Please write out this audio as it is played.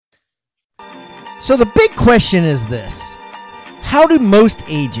So the big question is this: how do most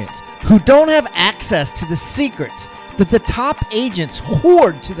agents who don't have access to the secrets that the top agents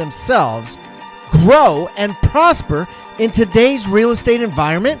hoard to themselves grow and prosper in today's real estate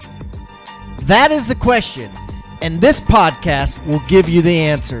environment? That is the question, and this podcast will give you the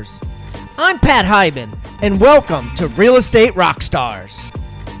answers. I'm Pat Hiban, and welcome to Real Estate Rockstars.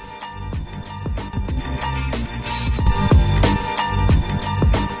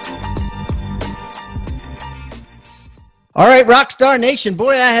 All right, Rockstar Nation.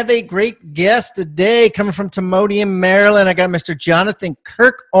 Boy, I have a great guest today coming from Timonium, Maryland. I got Mr. Jonathan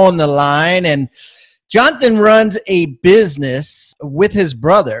Kirk on the line, and Jonathan runs a business with his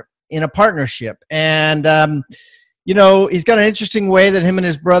brother in a partnership. And, he's got an interesting way that him and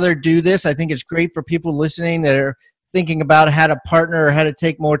his brother do this. I think it's great for people listening that are thinking about how to partner or how to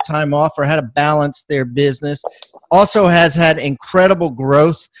take more time off or how to balance their business. Also has had incredible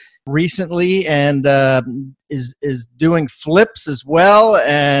growth recently and is doing flips as well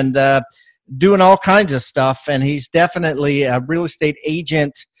and doing all kinds of stuff. And he's definitely a real estate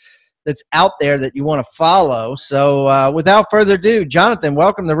agent that's out there that you want to follow. So without further ado, Jonathan,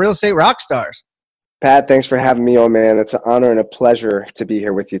 welcome to Real Estate Rockstars. Pat, thanks for having me on, man. It's an honor and a pleasure to be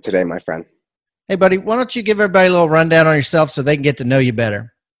here with you today, my friend. Hey, buddy, why don't you give everybody a little rundown on yourself so they can get to know you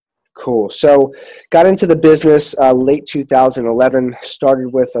better? Cool. So got into the business late 2011,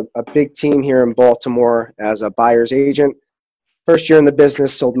 started with a big team here in Baltimore as a buyer's agent. First year in the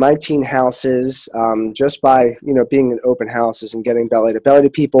business, sold 19 houses just by, being in open houses and getting belly to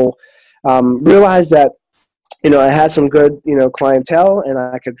people. Realized that, I had some good, clientele and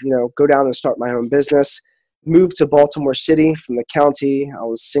I could, go down and start my own business. Moved to Baltimore City from the county. I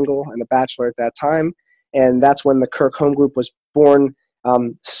was single and a bachelor at that time. And that's when the Kirk Home Group was born.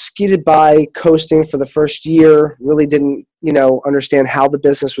 Skated by, coasting for the first year, really didn't, understand how the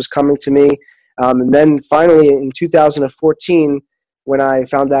business was coming to me. And then finally in 2014, when I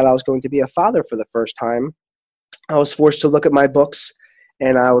found out I was going to be a father for the first time, I was forced to look at my books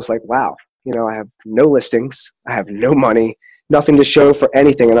and I was like, wow, I have no listings, I have no money, nothing to show for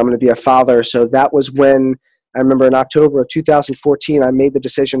anything, and I'm going to be a father. So that was when I remember in October of 2014, I made the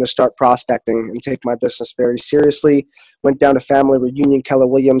decision to start prospecting and take my business very seriously. Went down to Family Reunion, Keller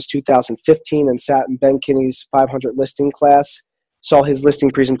Williams, 2015, and sat in Ben Kinney's 500 listing class. Saw his listing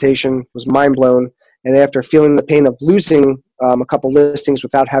presentation, was mind blown. And after feeling the pain of losing a couple listings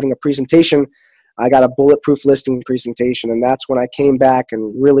without having a presentation, I got a bulletproof listing presentation. And that's when I came back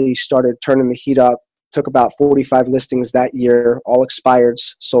and really started turning the heat up. Took about 45 listings that year, all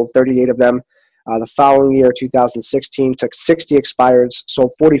expireds, sold 38 of them. The following year, 2016, took 60 expireds,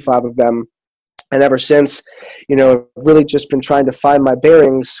 sold 45 of them. And ever since, really just been trying to find my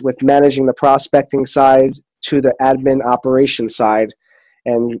bearings with managing the prospecting side to the admin operations side.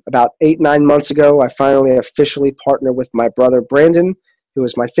 And about 8-9 months ago, I finally officially partnered with my brother, Brandon, who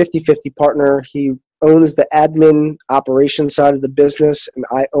is my 50-50 partner. He owns the admin operations side of the business, and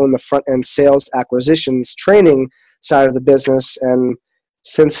I own the front-end sales acquisitions training side of the business. And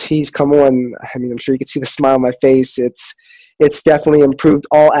since he's come on, I'm sure you can see the smile on my face. It's definitely improved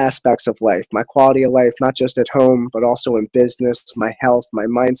all aspects of life, my quality of life, not just at home, but also in business, my health, my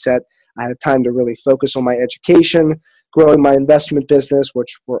mindset. I had time to really focus on my education, growing my investment business,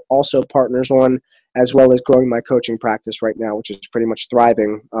 which we're also partners on, as well as growing my coaching practice right now, which is pretty much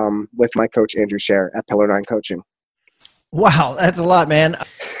thriving with my coach, Andrew Scher at Pillar 9 Coaching. Wow, that's a lot, man.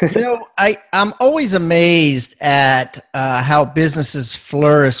 I'm always amazed at how businesses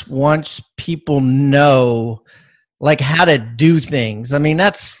flourish once people know how to do things. I mean,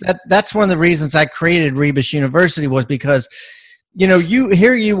 that's one of the reasons I created Rebus University was because,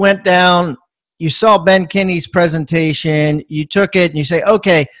 you went down, you saw Ben Kinney's presentation, you took it and you say,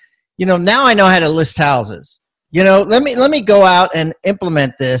 okay, now I know how to list houses. Let me go out and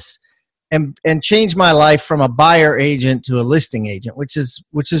implement this and change my life from a buyer agent to a listing agent, which is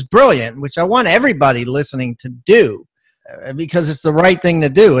brilliant, which I want everybody listening to do because it's the right thing to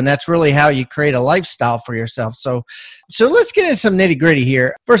do. And that's really how you create a lifestyle for yourself. So let's get into some nitty gritty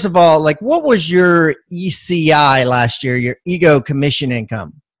here. First of all, what was your ECI last year, your ego commission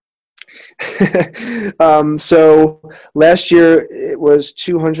income? So last year it was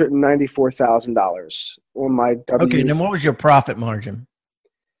 $294,000 on my W. Okay, then what was your profit margin?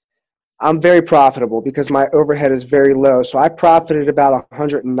 I'm very profitable because my overhead is very low. So I profited about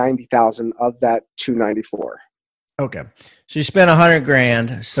 $190,000 of that $294,000. Okay. So you spent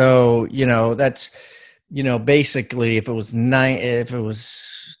 $100,000. So, that's, basically if it was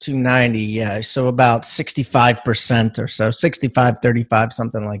 290, yeah. So about 65% or so, 65, 35,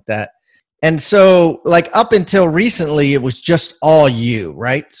 something like that. And so, like, up until recently, it was just all you,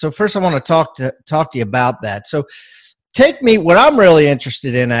 right? So first I want to talk to you about that. So take me, what I'm really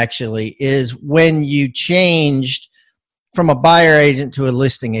interested in actually is when you changed from a buyer agent to a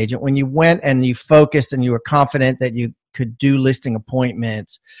listing agent, when you went and you focused and you were confident that you could do listing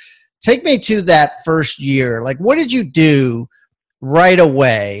appointments. Take me to that first year. Like, what did you do right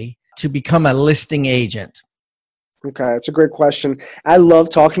away to become a listing agent? Okay, it's a great question. I love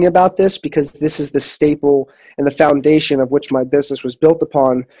talking about this because this is the staple and the foundation of which my business was built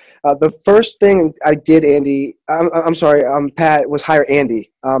upon. The first thing I did, Andy, I'm sorry, Pat, was hire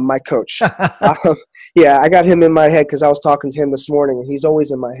Andy, my coach. Yeah, I got him in my head because I was talking to him this morning, and he's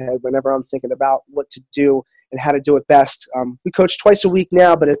always in my head whenever I'm thinking about what to do and how to do it best. We coach twice a week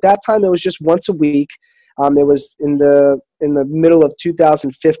now, but at that time it was just once a week. It was in the middle of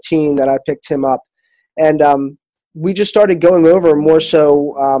 2015 that I picked him up, and we just started going over more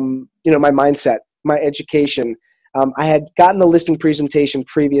so, my mindset, my education. I had gotten the listing presentation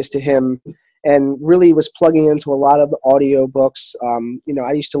previous to him and really was plugging into a lot of the audio books.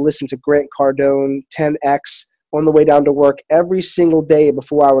 I used to listen to Grant Cardone, 10X, on the way down to work every single day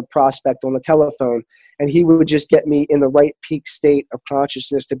before I would prospect on the telephone. And he would just get me in the right peak state of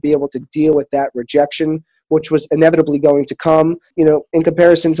consciousness to be able to deal with that rejection, which was inevitably going to come, in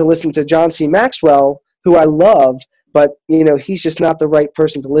comparison to listening to John C. Maxwell, who I love, but he's just not the right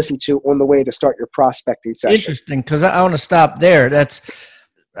person to listen to on the way to start your prospecting session. Interesting, because I want to stop there.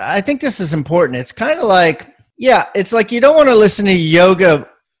 I think this is important. It's kind of like, it's like you don't want to listen to yoga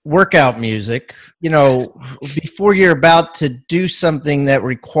workout music, before you're about to do something that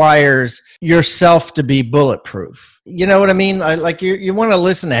requires yourself to be bulletproof. You know what I mean? Like you want to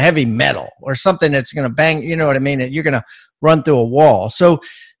listen to heavy metal or something that's going to bang, you know what I mean? You're going to run through a wall. So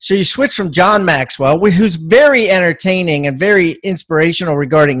you switch from John Maxwell, who's very entertaining and very inspirational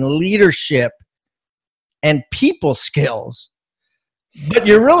regarding leadership and people skills. But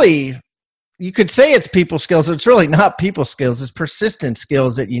you could say it's people skills. It's really not people skills. It's persistent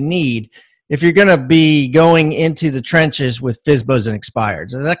skills that you need if you're going to be going into the trenches with FSBOs and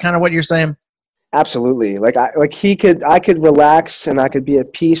expireds. Is that kind of what you're saying? Absolutely. I could relax and I could be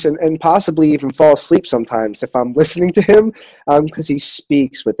at peace and possibly even fall asleep sometimes if I'm listening to him, because he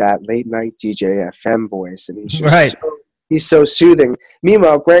speaks with that late night DJ FM voice, and he's just right. He's so soothing.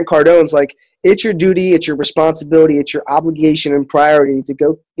 Meanwhile, Grant Cardone's like, it's your duty, it's your responsibility, it's your obligation and priority to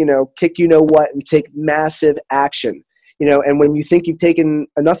go, kick what and take massive action. And when you think you've taken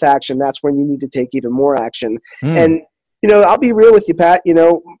enough action, that's when you need to take even more action. And I'll be real with you, Pat.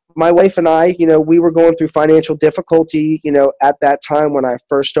 My wife and I, we were going through financial difficulty, at that time when I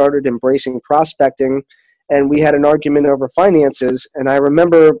first started embracing prospecting, and we had an argument over finances. And I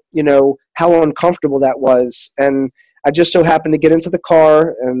remember, how uncomfortable that was. And I just so happened to get into the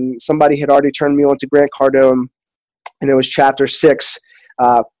car, and somebody had already turned me on to Grant Cardone, and it was chapter 6,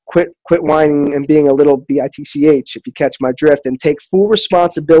 quit whining and being a little bitch, if you catch my drift, and take full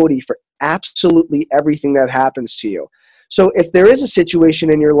responsibility for absolutely everything that happens to you. So if there is a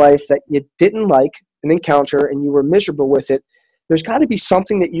situation in your life that you didn't like an encounter and you were miserable with it, there's got to be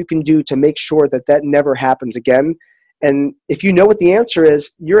something that you can do to make sure that never happens again. And if you know what the answer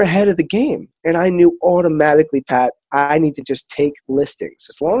is, you're ahead of the game. And I knew automatically, Pat, I need to just take listings.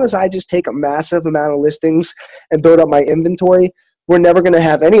 As long as I just take a massive amount of listings and build up my inventory, we're never going to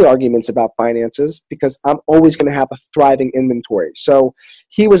have any arguments about finances because I'm always going to have a thriving inventory. So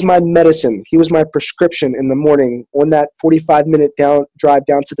he was my medicine. He was my prescription in the morning on that 45-minute drive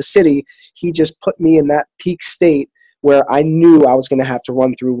down to the city. He just put me in that peak state where I knew I was going to have to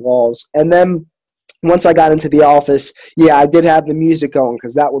run through walls. And then once I got into the office, I did have the music going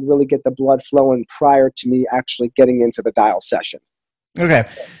because that would really get the blood flowing prior to me actually getting into the dial session. Okay.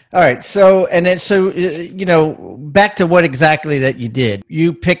 All right. So, back to what exactly that you did.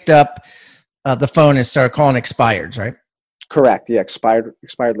 You picked up the phone and started calling expireds, right? Correct. Yeah. Expired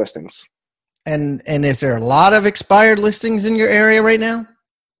listings. And is there a lot of expired listings in your area right now?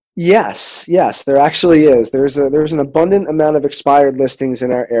 Yes, there actually is. There's an abundant amount of expired listings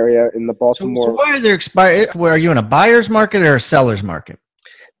in our area in the Baltimore. So why are there expired? Where are you in a buyer's market or a seller's market?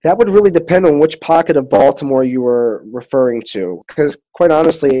 That would really depend on which pocket of Baltimore you were referring to, because quite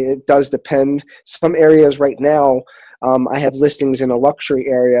honestly, it does depend. Some areas right now, I have listings in a luxury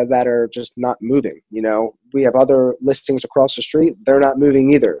area that are just not moving. We have other listings across the street. They're not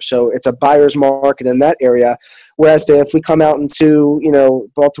moving either. So it's a buyer's market in that area. Whereas if we come out into,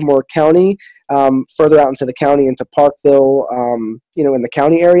 Baltimore County, further out into the county, into Parkville, in the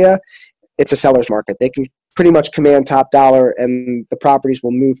county area, it's a seller's market. They can pretty much command top dollar, and the properties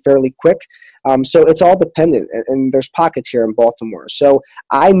will move fairly quick. So it's all dependent, and there's pockets here in Baltimore. So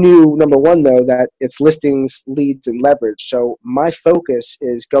I knew, number one, though, that it's listings, leads, and leverage. So my focus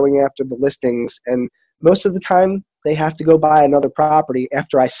is going after the listings, and most of the time they have to go buy another property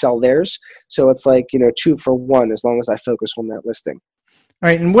after I sell theirs. So it's like, 2 for 1 as long as I focus on that listing. All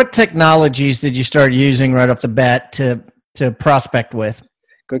right. And what technologies did you start using right off the bat to prospect with?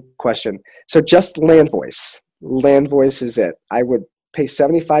 Good question. So just LandVoice. LandVoice is it. I would pay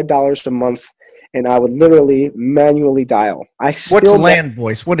 $75 a month, and I would literally manually dial. What's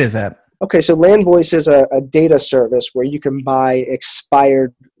LandVoice? What is that? Okay, so LandVoice is a data service where you can buy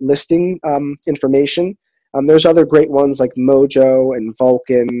expired listing information. There's other great ones like Mojo and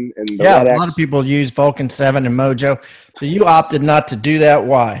Vulcan and the a lot of people use Vulcan 7 and Mojo. So you opted not to do that.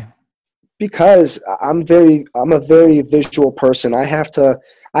 Why? Because I'm a very visual person. I have to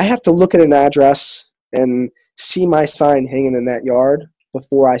look at an address and see my sign hanging in that yard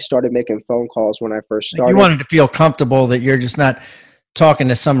before I started making phone calls when I first started. You wanted to feel comfortable that you're just not talking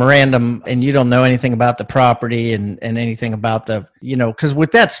to some random and you don't know anything about the property and anything about the, because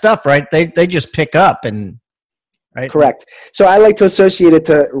with that stuff, right, they just pick up and, right? Correct. So I like to associate it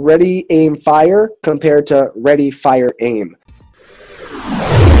to ready, aim, fire compared to ready, fire, aim.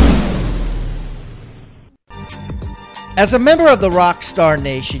 As a member of the Rockstar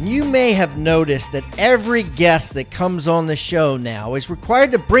Nation, you may have noticed that every guest that comes on the show now is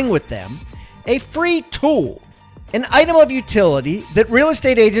required to bring with them a free tool, an item of utility that real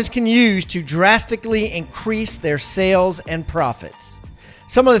estate agents can use to drastically increase their sales and profits.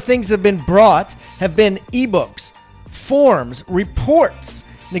 Some of the things that have been brought have been ebooks, forms, reports,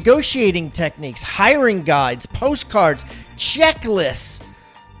 negotiating techniques, hiring guides, postcards, checklists,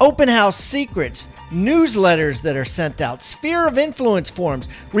 open house secrets, newsletters that are sent out, sphere of influence forms,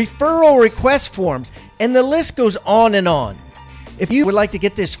 referral request forms, and the list goes on and on. If you would like to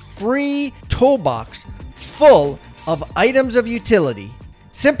get this free toolbox full of items of utility,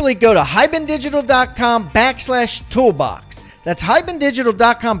 simply go to hibandigital.com/toolbox. That's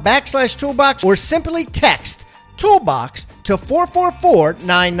hibandigital.com/toolbox, or simply text toolbox to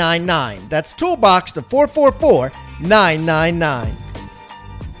 444-999. That's toolbox to 444-999.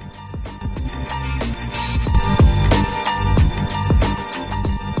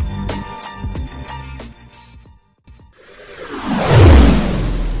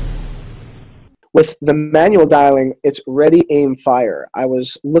 With the manual dialing, it's ready, aim, fire. I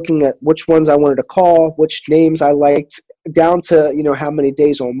was looking at which ones I wanted to call, which names I liked, down to how many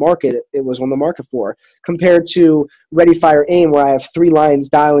days on market it was on the market for, compared to ready, fire, aim, where I have 3 lines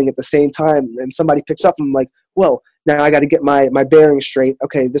dialing at the same time, and somebody picks up and I'm like, whoa, now I got to get my bearings straight.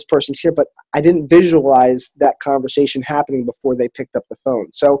 Okay, this person's here, but I didn't visualize that conversation happening before they picked up the phone.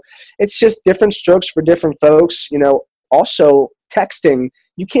 So it's just different strokes for different folks. Also texting.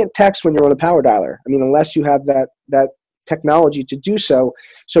 You can't text when you're on a power dialer. I mean, unless you have that technology to do so.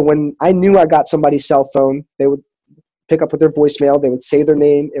 So when I knew I got somebody's cell phone, they would pick up with their voicemail. They would say their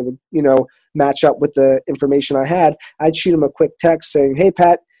name. It would, match up with the information I had. I'd shoot them a quick text saying, "Hey,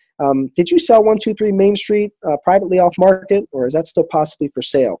 Pat, did you sell 123 Main Street privately off market, or is that still possibly for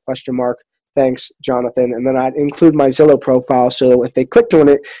sale? Question mark. Thanks, Jonathan." And then I'd include my Zillow profile so if they clicked on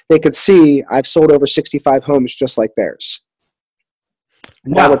it, they could see I've sold over 65 homes just like theirs.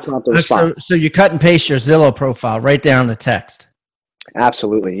 Wow. So you cut and paste your Zillow profile right there on the text.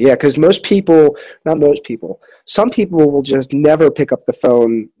 Absolutely. Yeah, because some people will just never pick up the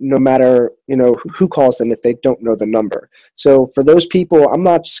phone no matter, who calls them if they don't know the number. So for those people, I'm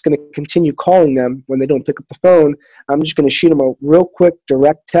not just going to continue calling them when they don't pick up the phone. I'm just going to shoot them a real quick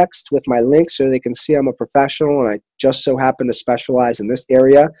direct text with my link so they can see I'm a professional and I just so happen to specialize in this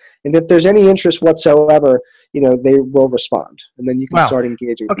area. And if there's any interest whatsoever, they will respond, and then you can start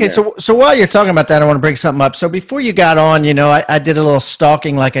engaging. Okay, so while you're talking about that, I want to bring something up. So before you got on, I did a little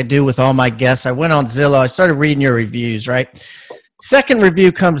stalking like I do with all my guests. I went on Zillow. I started reading your reviews, right? Second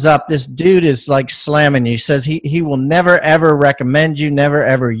review comes up. This dude is like slamming you. Says he will never, ever recommend you, never,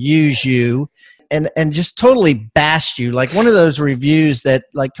 ever use you, and just totally bashed you. Like one of those reviews that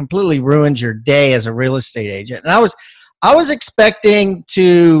like completely ruins your day as a real estate agent. And I was expecting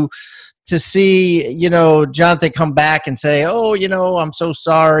to see, Jonathan come back and say, "Oh, I'm so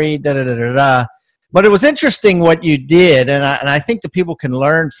sorry, da da da da da." But it was interesting what you did, and I think the people can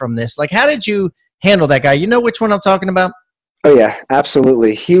learn from this. Like, how did you handle that guy? You know which one I'm talking about? Oh yeah,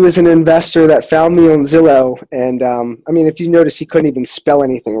 absolutely. He was an investor that found me on Zillow, and if you notice, he couldn't even spell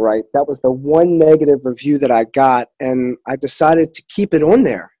anything right. That was the one negative review that I got, and I decided to keep it on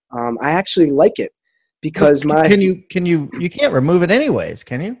there. I actually like it because you can't remove it anyways,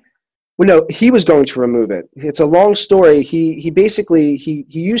 can you? Well, no, he was going to remove it. It's a long story. He basically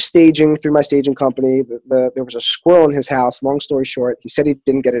used staging through my staging company. There was a squirrel in his house. Long story short, he said he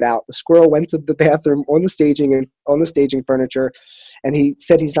didn't get it out. The squirrel went to the bathroom on the staging furniture, and he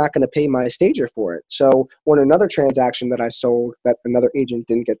said he's not going to pay my stager for it. So on another transaction that I sold that another agent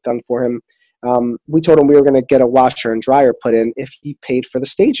didn't get done for him, we told him we were going to get a washer and dryer put in if he paid for the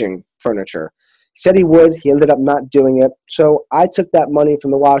staging furniture. He said he would. He ended up not doing it. So I took that money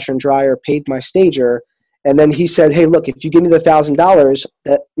from the washer and dryer, paid my stager, and then he said, "Hey, look, if you give me the $1,000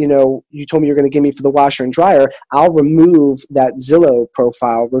 that you told me you're going to give me for the washer and dryer, I'll remove that Zillow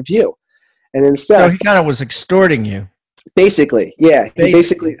profile review." And instead, so he kind of was extorting you. Basically, yeah.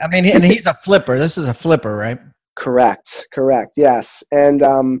 Basically, I mean, and he's a flipper. This is a flipper, right? Correct. Yes. And,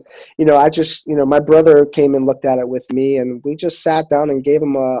 my brother came and looked at it with me, and we just sat down and gave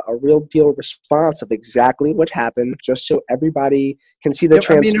him a real deal response of exactly what happened, just so everybody can see the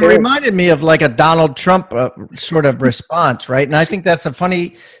transparency. I mean, it reminded me of like a Donald Trump sort of response, right? And I think that's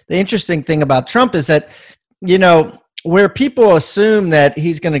the interesting thing about Trump is that, where people assume that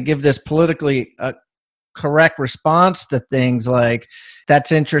he's going to give this politically correct response to things like,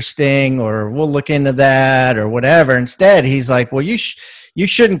 that's interesting, or we'll look into that, or whatever. Instead, he's like, well, you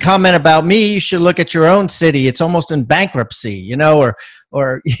shouldn't comment about me. You should look at your own city. It's almost in bankruptcy,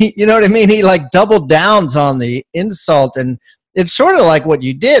 or you know what I mean? He like doubled downs on the insult, and it's sort of like what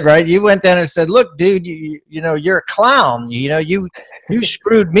you did, right? You went down and said, look, dude, you're a clown. You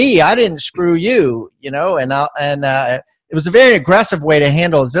screwed me. I didn't screw you, and it was a very aggressive way to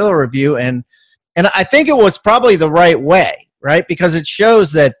handle a Zillow review. And I think it was probably the right way. Right, because it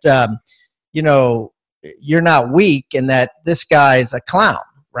shows that you're not weak, and that this guy's a clown,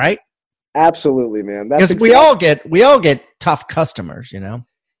 right? Absolutely, man. Because we all get tough customers,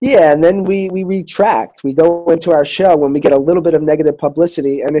 Yeah, and then we retract. We go into our show when we get a little bit of negative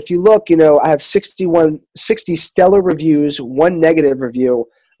publicity, and if you look, I have 60 stellar reviews, 1 negative review.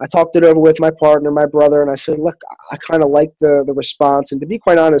 I talked it over with my partner, my brother, and I said, look, I kind of like the response, and to be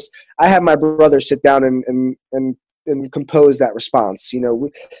quite honest, I had my brother sit down and compose that response.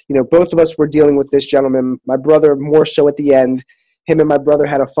 Both of us were dealing with this gentleman, my brother more so at the end. Him and my brother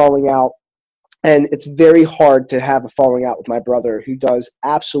had a falling out, and it's very hard to have a falling out with my brother, who does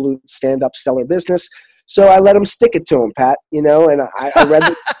absolute stand-up stellar business. So I let him stick it to him, Pat, and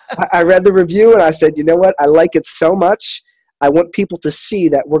I read the review, and I said, you know what? I like it so much. I want people to see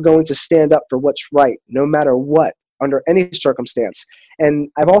that we're going to stand up for what's right, no matter what, under any circumstance. And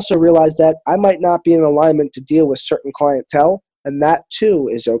I've also realized that I might not be in alignment to deal with certain clientele, and that too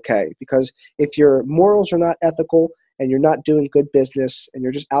is okay. Because if your morals are not ethical and you're not doing good business and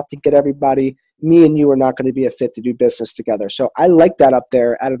you're just out to get everybody, me and you are not going to be a fit to do business together. So I like that up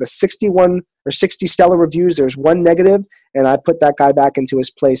there. Out of the 61 or 60 stellar reviews, there's 1 negative, and I put that guy back into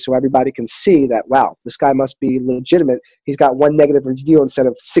his place so everybody can see that, wow, this guy must be legitimate. He's got 1 negative review instead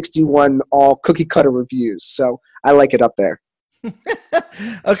of 61 all cookie cutter reviews. So I like it up there.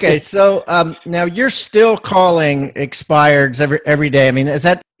 Okay, so now you're still calling expireds every day. I mean, is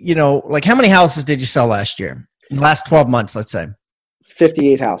that, like how many houses did you sell last year? In the last 12 months, let's say.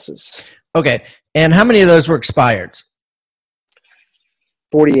 58 houses. Okay, and how many of those were expireds?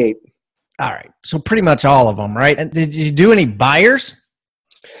 48. All right, so pretty much all of them, right? And did you do any buyers?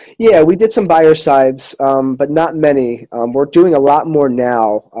 Yeah, we did some buyer sides, but not many. We're doing a lot more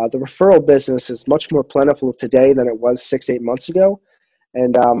now. The referral business is much more plentiful today than it was 6-8 months ago.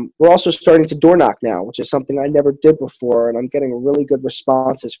 And we're also starting to door knock now, which is something I never did before, and I'm getting really good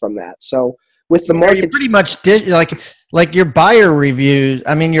responses from that. So with the market, you pretty much did like your buyer reviews.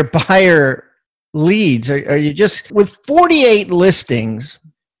 I mean, your buyer leads. Are you just with 48 listings?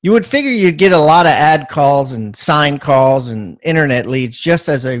 You would figure you'd get a lot of ad calls and sign calls and internet leads just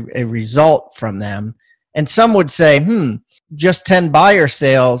as a result from them. And some would say, just 10 buyer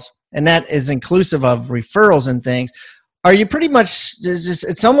sales, and that is inclusive of referrals and things. Are you pretty much just,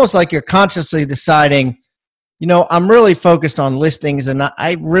 it's almost like you're consciously deciding, I'm really focused on listings and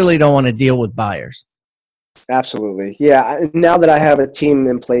I really don't want to deal with buyers. Absolutely. Yeah. Now that I have a team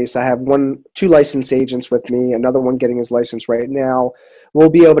in place, I have 2 licensed agents with me, another one getting his license right now. We'll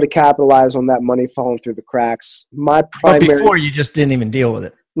be able to capitalize on that money falling through the cracks. But before you just didn't even deal with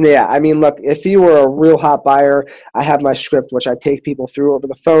it. Yeah. I mean, look, if you were a real hot buyer, I have my script, which I take people through over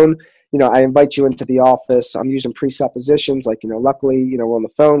the phone. I invite you into the office. I'm using presuppositions like, luckily, we're on the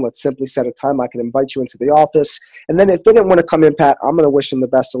phone. Let's simply set a time. I can invite you into the office. And then if they didn't want to come in, Pat, I'm going to wish them the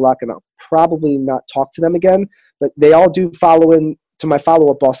best of luck, and I'll probably not talk to them again. But they all do follow in to my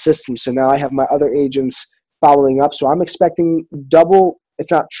follow-up boss system. So now I have my other agents following up. So I'm expecting double,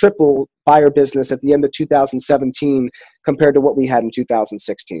 if not triple, buyer business at the end of 2017 compared to what we had in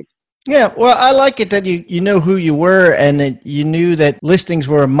 2016. Yeah, well, I like it that you know who you were and that you knew that listings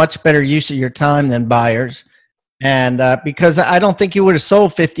were a much better use of your time than buyers. And because I don't think you would have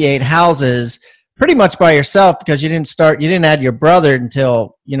sold 58 houses pretty much by yourself because you didn't add your brother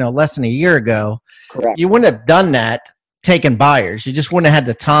until, less than a year ago. Correct. You wouldn't have done that taking buyers. You just wouldn't have had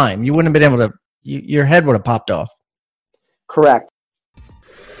the time. You wouldn't have been able to, your head would have popped off. Correct.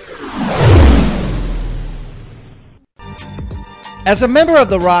 As a member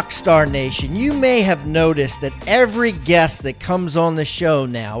of the Rockstar Nation, you may have noticed that every guest that comes on the show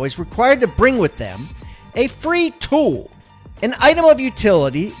now is required to bring with them a free tool, an item of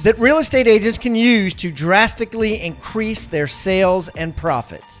utility that real estate agents can use to drastically increase their sales and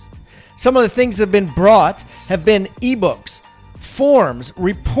profits. Some of the things that have been brought have been ebooks, forms,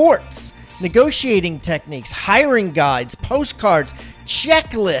 reports, negotiating techniques, hiring guides, postcards,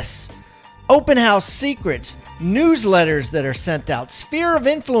 checklists, open house secrets, newsletters that are sent out, sphere of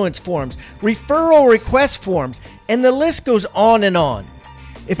influence forms, referral request forms, and the list goes on and on.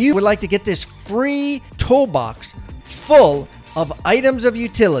 If you would like to get this free toolbox full of items of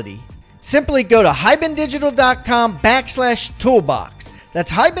utility, simply go to hibandigital.com/toolbox.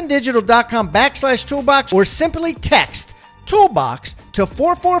 That's hibandigital.com/toolbox, or simply text toolbox to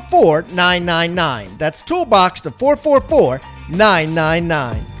 444-999. That's toolbox to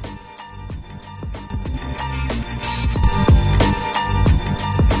 444-999.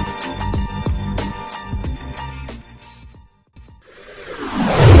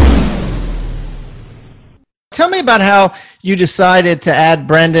 Tell me about how you decided to add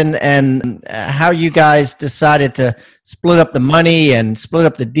Brendan and how you guys decided to split up the money and split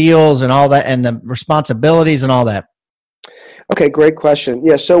up the deals and all that and the responsibilities and all that. Okay, great question.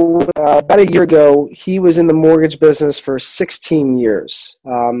 Yeah, so about a year ago, he was in the mortgage business for 16 years.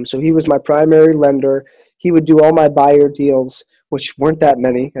 So he was my primary lender. He would do all my buyer deals, which weren't that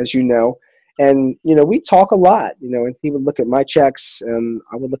many, as you know. And, we talk a lot, and he would look at my checks and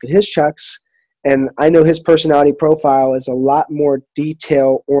I would look at his checks. And I know his personality profile is a lot more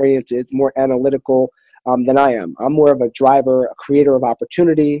detail-oriented, more analytical than I am. I'm more of a driver, a creator of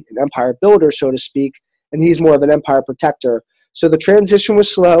opportunity, an empire builder, so to speak, and he's more of an empire protector. So the transition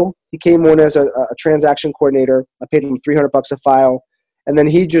was slow. He came on as a transaction coordinator. I paid him $300 a file, and then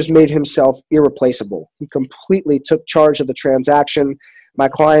he just made himself irreplaceable. He completely took charge of the transaction. My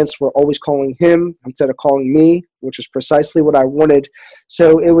clients were always calling him instead of calling me, which is precisely what I wanted.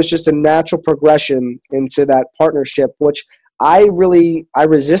 So it was just a natural progression into that partnership, which I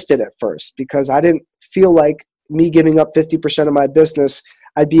resisted at first because I didn't feel like me giving up 50% of my business,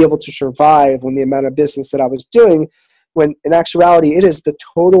 I'd be able to survive on the amount of business that I was doing, when in actuality, it is the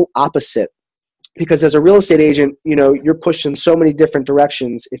total opposite. Because as a real estate agent, you're pushed in so many different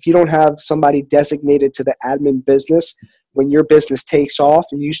directions. If you don't have somebody designated to the admin business, when your business takes off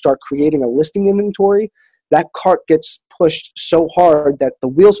and you start creating a listing inventory, that cart gets pushed so hard that the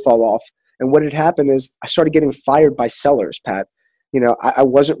wheels fall off. And what had happened is I started getting fired by sellers, Pat. I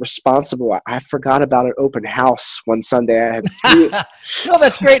wasn't responsible. I forgot about an open house one Sunday. I had No,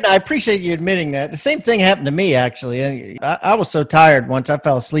 that's great. And I appreciate you admitting that. The same thing happened to me, actually. I was so tired once I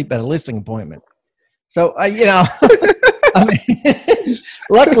fell asleep at a listing appointment. So, I mean,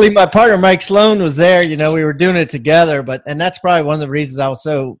 luckily my partner, Mike Sloan, was there. We were doing it together, and that's probably one of the reasons I was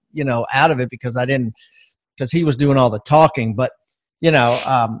so, out of it because he was doing all the talking. But, shit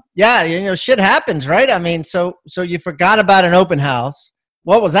happens, right? I mean, so you forgot about an open house.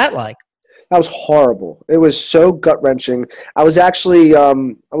 What was that like? That was horrible. It was so gut-wrenching. I was actually, I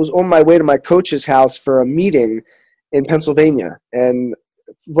was on my way to my coach's house for a meeting in Pennsylvania, and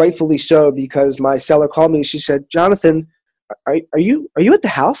rightfully so, because my seller called me. She said, "Jonathan, are you at the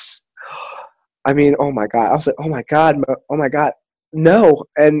house?" I mean, oh my God. I was like, oh my God, no.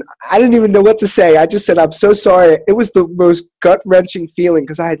 And I didn't even know what to say. I just said, "I'm so sorry." It was the most gut-wrenching feeling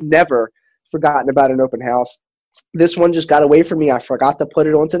because I had never forgotten about an open house. This one just got away from me. I forgot to put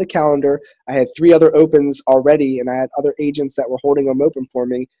it onto the calendar. I had 3 other opens already, and I had other agents that were holding them open for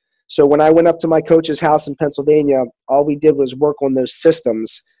me. So when I went up to my coach's house in Pennsylvania, all we did was work on those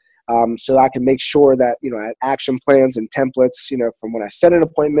systems so I could make sure that, I had action plans and templates, from when I set an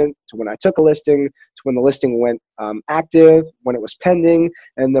appointment to when I took a listing to when the listing went active, when it was pending,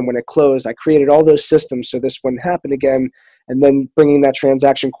 and then when it closed. I created all those systems so this wouldn't happen again. And then bringing that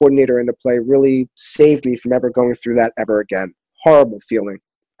transaction coordinator into play really saved me from ever going through that ever again. Horrible feeling.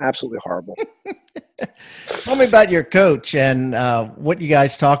 Absolutely horrible. Tell me about your coach and what you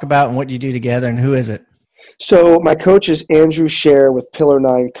guys talk about and what you do together, and who is it? So my coach is Andrew Scher with Pillar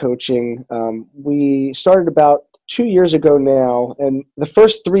 9 Coaching. We started about 2 years ago now, and the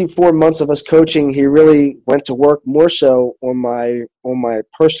first 3-4 months of us coaching, he really went to work more so on my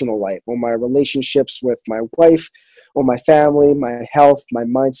personal life, on my relationships with my wife, on my family, my health, my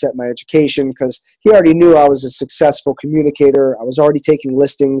mindset, my education, because he already knew I was a successful communicator. I was already taking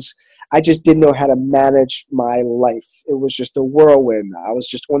listings. I just didn't know how to manage my life. It was just a whirlwind. I was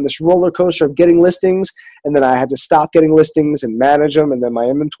just on this roller coaster of getting listings, and then I had to stop getting listings and manage them, and then my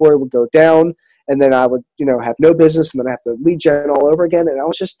inventory would go down, and then I would, have no business, and then I have to lead gen all over again. And I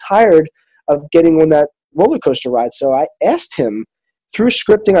was just tired of getting on that roller coaster ride. So I asked him through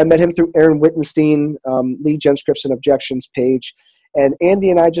scripting. I met him through Aaron Wittenstein, Lead Gen Scripts and Objections page. And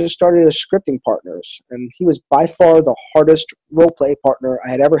Andy and I just started as scripting partners. And he was by far the hardest role play partner I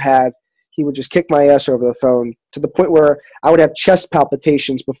had ever had. He would just kick my ass over the phone to the point where I would have chest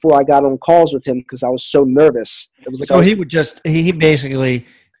palpitations before I got on calls with him because I was so nervous. It was like so he basically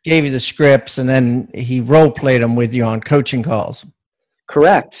gave you the scripts and then he role played them with you on coaching calls.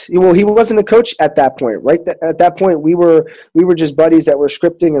 Correct. Well, he wasn't a coach at that point, right? At that point, we were just buddies that were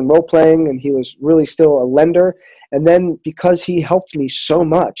scripting and role playing, and he was really still a lender. And then because he helped me so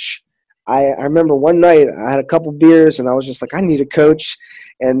much, I remember one night I had a couple beers and I was just like, I need a coach.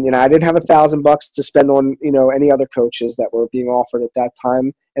 And, I didn't have $1,000 to spend on, any other coaches that were being offered at that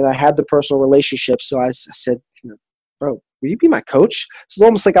time. And I had the personal relationship. So I said, bro, will you be my coach? It was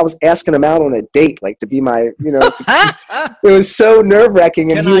almost like I was asking him out on a date, like to be my, it was so nerve wracking.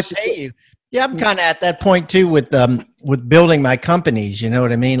 Can I pay you? Yeah, I'm kind of at that point too with building my companies. You know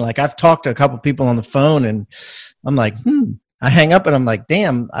what I mean? Like I've talked to a couple people on the phone and I'm like, I hang up and I'm like,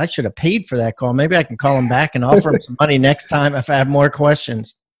 damn, I should have paid for that call. Maybe I can call him back and offer him some money next time if I have more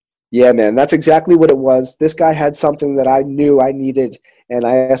questions. Yeah, man, that's exactly what it was. This guy had something that I knew I needed, and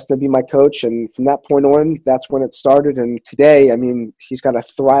I asked him to be my coach. And from that point on, that's when it started. And today, he's got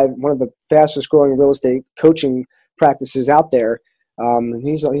one of the fastest growing real estate coaching practices out there.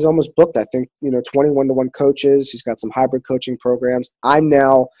 He's almost booked, I think, 20 one-to-one coaches. He's got some hybrid coaching programs. I'm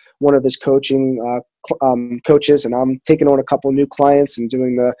now one of his coaching coaches, and I'm taking on a couple of new clients and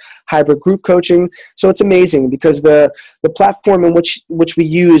doing the hybrid group coaching. So it's amazing because the platform in which we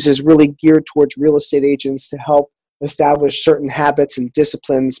use is really geared towards real estate agents to help establish certain habits and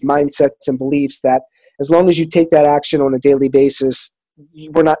disciplines, mindsets and beliefs that as long as you take that action on a daily basis,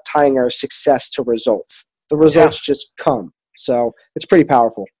 we're not tying our success to results. The results just come. So it's pretty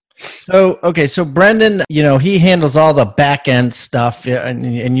powerful. So Brendan, he handles all the back end stuff,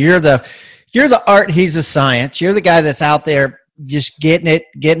 and you're the art, he's the science. You're the guy that's out there just getting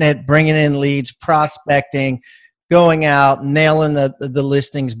it, bringing in leads, prospecting, going out, nailing the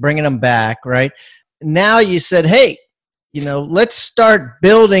listings, bringing them back, right? Now you said, hey, let's start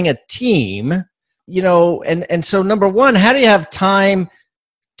building a team, and so number one, how do you have time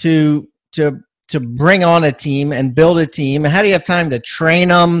to bring on a team and build a team? How do you have time to train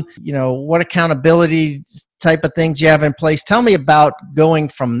them? What accountability type of things you have in place? Tell me about going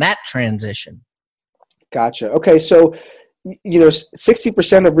from that transition. Gotcha. Okay. So,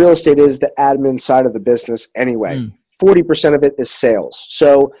 60% of real estate is the admin side of the business anyway. 40% of it is sales.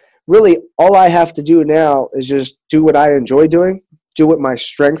 So really all I have to do now is just do what I enjoy doing, do what my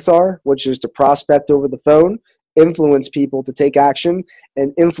strengths are, which is to prospect over the phone, influence people to take action,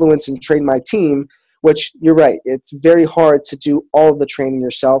 and influence and train my team, which you're right. It's very hard to do all of the training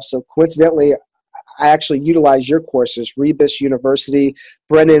yourself. So coincidentally, I actually utilize your courses, Rebus University.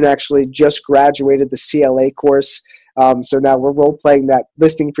 Brennan actually just graduated the CLA course. So now we're role playing that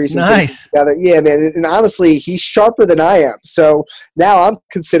listing presentation together. Yeah, man. And honestly, he's sharper than I am. So now I'm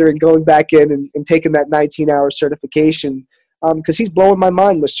considering going back in and taking that 19-hour certification because he's blowing my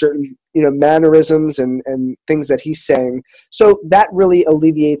mind with certain mannerisms and things that he's saying. So that really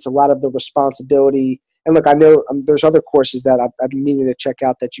alleviates a lot of the responsibility. And look, I know there's other courses that I've been meaning to check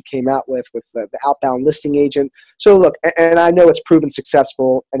out that you came out with the outbound listing agent. So look, and I know it's proven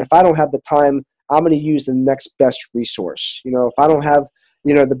successful. And if I don't have the time, I'm going to use the next best resource. If I don't have,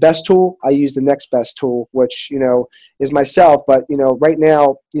 the best tool, I use the next best tool, which, is myself. But, right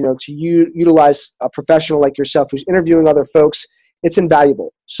now, to utilize a professional like yourself who's interviewing other folks, it's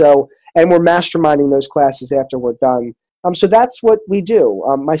invaluable. So, and we're masterminding those classes after we're done. So that's what we do.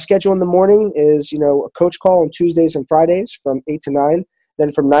 My schedule in the morning is, a coach call on Tuesdays and Fridays from 8 to 9.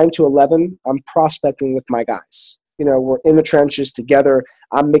 Then from 9 to 11, I'm prospecting with my guys. We're in the trenches together.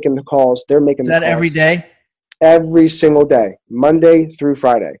 I'm making the calls. They're making the calls. Is that every day? Every single day, Monday through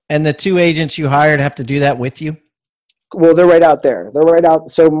Friday. And the 2 agents you hired have to do that with you? Well, they're right out there. They're right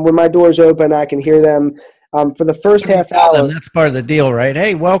out. So when my door's open, I can hear them. For the first half hour. That's part of the deal, right?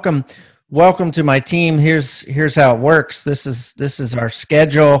 Hey, welcome to my team. Here's how it works. This is our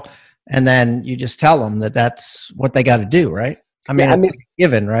schedule. and then you just tell them that that's what they got to do, right? I mean, Yeah, it's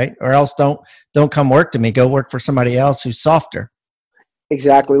given, right? Or else don't come work to me. Go work for somebody else who's softer.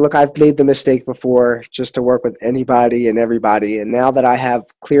 exactly. Look, I've made the mistake before just to work with anybody and everybody. And now that I have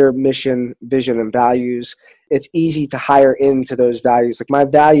clear mission, vision, and values, it's easy to hire into those values. Like my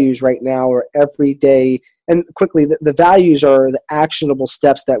values right now are every day. And quickly, the values are the actionable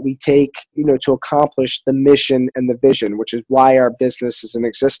steps that we take, to accomplish the mission and the vision, which is why our business is in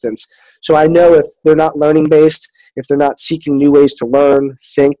existence. So I know if they're not learning based, if they're not seeking new ways to learn,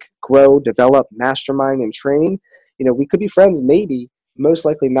 think, grow, develop, mastermind, and train, we could be friends, maybe, most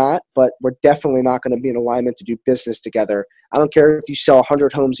likely not, but we're definitely not going to be in alignment to do business together. I don't care if you sell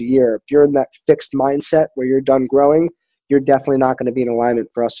 100 homes a year. If you're in that fixed mindset where you're done growing, you're definitely not going to be in alignment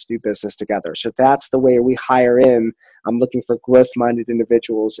for us to do business together. So that's the way we hire in. I'm looking for growth-minded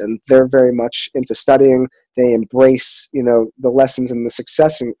individuals, and they're very much into studying. They embrace, the lessons and the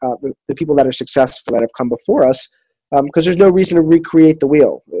success, and the people that are successful that have come before us, because there's no reason to recreate the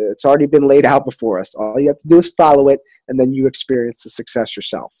wheel. It's already been laid out before us. All you have to do is follow it, and then you experience the success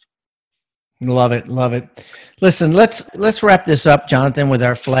yourself. Love it. Love it. Listen, let's wrap this up, Jonathan, with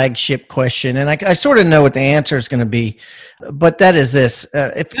our flagship question. And I sort of know what the answer is going to be, but that is this.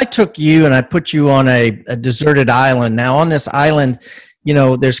 If I took you and I put you on a deserted island, now on this island,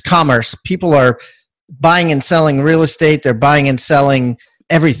 there's commerce. People are buying and selling real estate. They're buying and selling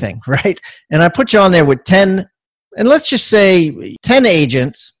everything, right? And I put you on there with 10, and let's just say 10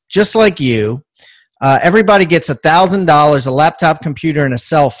 agents, just like you. Everybody gets $1,000, a laptop, computer, and a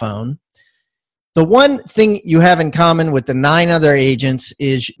cell phone. The one thing you have in common with the 9 other agents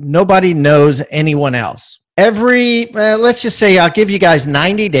is nobody knows anyone else. Let's just say I'll give you guys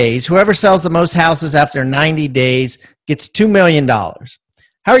 90 days. Whoever sells the most houses after 90 days gets $2 million.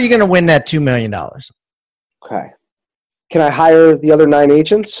 How are you going to win that $2 million? Okay. Can I hire the other 9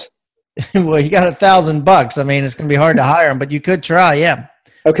 agents? Well, you got $1,000. I mean, it's going to be hard to hire them, but you could try. Yeah.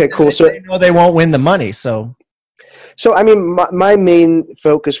 Okay, cool. So they know they won't win the money. So I mean, my main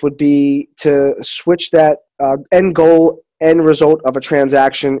focus would be to switch that end result of a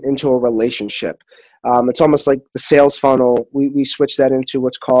transaction into a relationship. It's almost like the sales funnel. We switch that into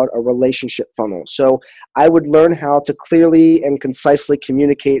what's called a relationship funnel. So I would learn how to clearly and concisely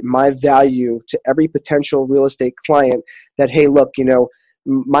communicate my value to every potential real estate client that, hey, look,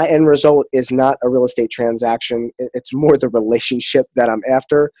 my end result is not a real estate transaction. It's more the relationship that I'm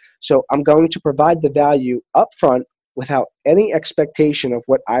after. So I'm going to provide the value upfront without any expectation of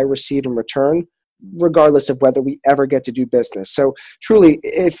what I receive in return, regardless of whether we ever get to do business. So truly,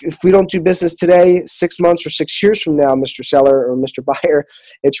 if we don't do business today, 6 months or 6 years from now, Mr. Seller or Mr. Buyer,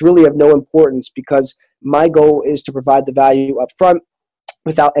 it's really of no importance, because my goal is to provide the value up front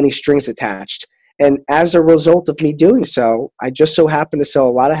without any strings attached. And as a result of me doing so, I just so happen to sell a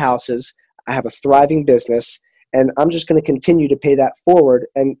lot of houses. I have a thriving business, and I'm just going to continue to pay that forward.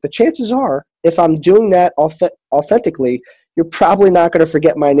 And the chances are, if I'm doing that authentically, you're probably not going to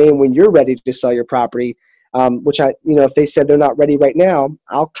forget my name when you're ready to sell your property, which if they said they're not ready right now,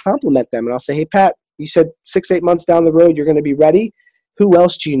 I'll compliment them and I'll say, hey, Pat, you said 6-8 months down the road, you're going to be ready. Who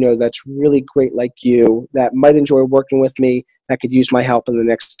else do you know that's really great like you that might enjoy working with me, that could use my help in the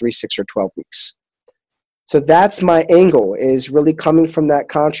next 3, 6, or 12 weeks? So that's my angle, is really coming from that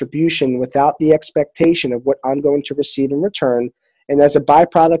contribution without the expectation of what I'm going to receive in return. And as a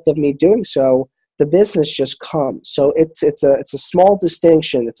byproduct of me doing so, the business just comes. So it's a small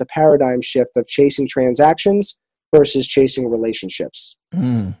distinction. It's a paradigm shift of chasing transactions versus chasing relationships.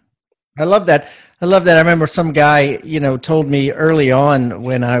 I love that. I remember some guy, told me early on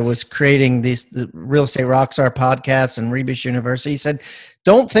when I was creating the Real Estate Rockstar podcast and Rebus University, he said,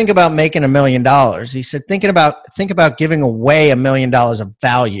 don't think about making $1 million. He said, think about giving away $1 million of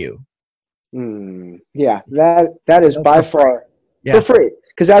value. Yeah, that is by far for free.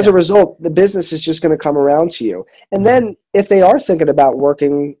 Because as a result, the business is just going to come around to you. And then if they are thinking about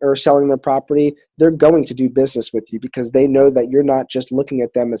working or selling their property, they're going to do business with you because they know that you're not just looking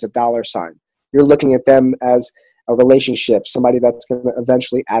at them as a dollar sign. You're looking at them as a relationship, somebody that's going to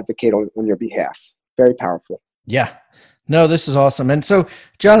eventually advocate on your behalf. Very powerful. Yeah. No, this is awesome. And so,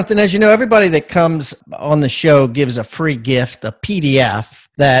 Jonathan, as you know, everybody that comes on the show gives a free gift, a PDF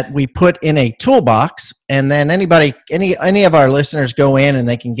that we put in a toolbox. And then any of our listeners go in and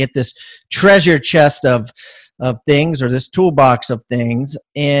they can get this treasure chest of things, or this toolbox of things.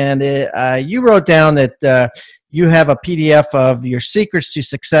 And you wrote down that you have a PDF of your secrets to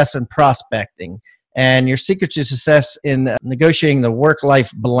success in prospecting and your secrets to success in negotiating the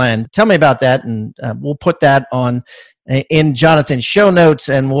work-life blend. Tell me about that, and we'll put that in Jonathan's show notes,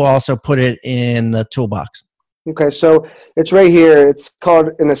 and we'll also put it in the toolbox. Okay, so it's right here. It's called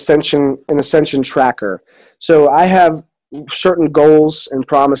an ascension tracker. So I have certain goals and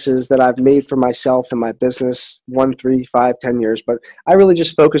promises that I've made for myself and my business 1, 3, 5, 10 years, but I really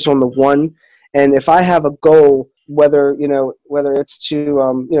just focus on the one. And if I have a goal, whether it's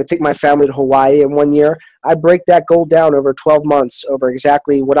to take my family to Hawaii in 1 year, I break that goal down over 12 months over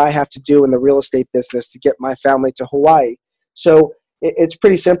exactly what I have to do in the real estate business to get my family to Hawaii. So it's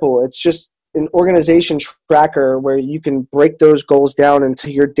pretty simple. It's just an organization tracker where you can break those goals down into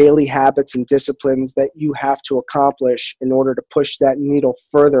your daily habits and disciplines that you have to accomplish in order to push that needle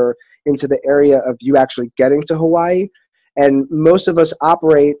further into the area of you actually getting to Hawaii. And most of us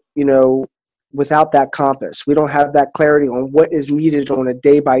operate, without that compass. We don't have that clarity on what is needed on a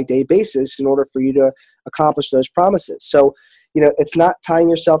day-by-day basis in order for you to accomplish those promises. So, it's not tying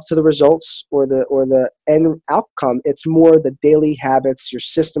yourself to the results or the end outcome. It's more the daily habits, your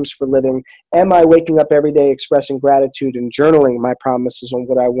systems for living. Am I waking up every day expressing gratitude and journaling my promises on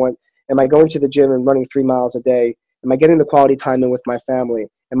what I want? Am I going to the gym and running 3 miles a day? Am I getting the quality time in with my family?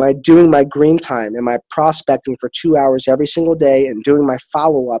 Am I doing my green time? Am I prospecting for 2 hours every single day and doing my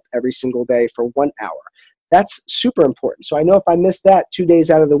follow-up every single day for 1 hour? That's super important. So I know if I miss that 2 days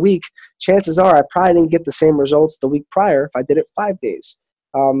out of the week, chances are I probably didn't get the same results the week prior if I did it 5 days.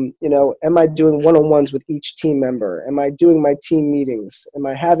 Am I doing one-on-ones with each team member? Am I doing my team meetings? Am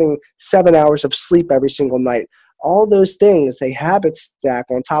I having 7 hours of sleep every single night? All those things, they habit stack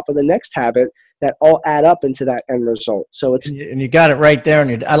on top of the next habit that all add up into that end result. So it's and you got it right there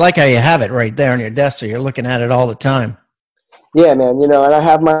I like how you have it right there on your desk, so you're looking at it all the time. Yeah, man. And I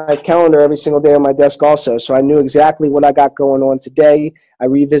have my calendar every single day on my desk also, so I knew exactly what I got going on today. I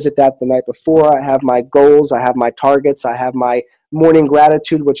revisit that the night before. I have my goals. I have my targets. I have my morning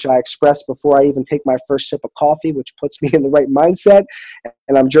gratitude, which I express before I even take my first sip of coffee, which puts me in the right mindset.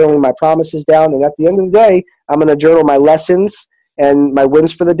 And I'm journaling my promises down. And at the end of the day, I'm going to journal my lessons and my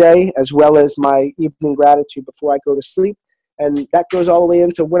wins for the day, as well as my evening gratitude before I go to sleep. And that goes all the way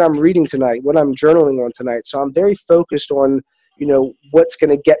into what I'm reading tonight, what I'm journaling on tonight. So I'm very focused on, what's going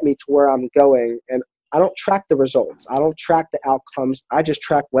to get me to where I'm going. And I don't track the results. I don't track the outcomes. I just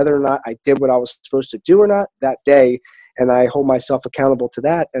track whether or not I did what I was supposed to do or not that day. And I hold myself accountable to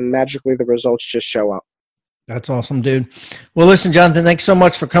that. And magically the results just show up. That's awesome, dude. Well, listen, Jonathan, thanks so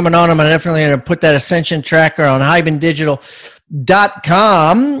much for coming on. I'm definitely going to put that Ascension tracker on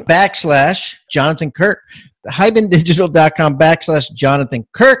hibandigital.com/Jonathan Kirk. hibandigital.com/Jonathan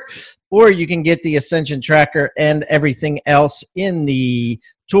Kirk. Or you can get the Ascension tracker and everything else in the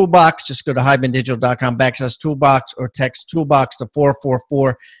toolbox. Just go to hibandigital.com/toolbox or text toolbox to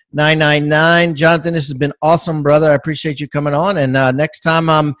 444-999. Jonathan, this has been awesome, brother. I appreciate you coming on. And next time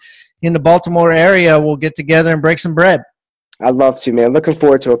I'm in the Baltimore area, we'll get together and break some bread. I'd love to, man. Looking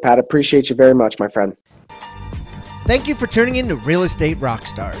forward to it, Pat. Appreciate you very much, my friend. Thank you for tuning in to Real Estate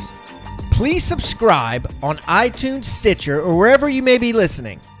Rockstars. Please subscribe on iTunes, Stitcher, or wherever you may be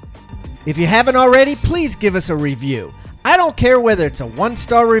listening. If you haven't already, please give us a review. I don't care whether it's a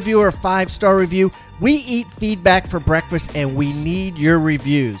 1-star review or a 5-star review. We eat feedback for breakfast, and we need your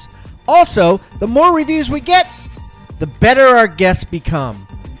reviews. Also, the more reviews we get, the better our guests become.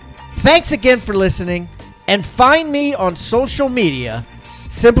 Thanks again for listening, and find me on social media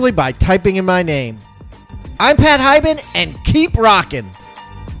simply by typing in my name. I'm Pat Hiban, and keep rocking.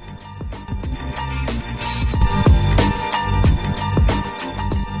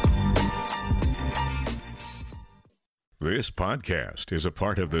 This podcast is a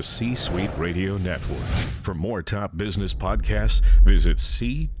part of the C-Suite Radio Network. For more top business podcasts, visit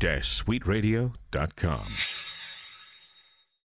c-suiteradio.com.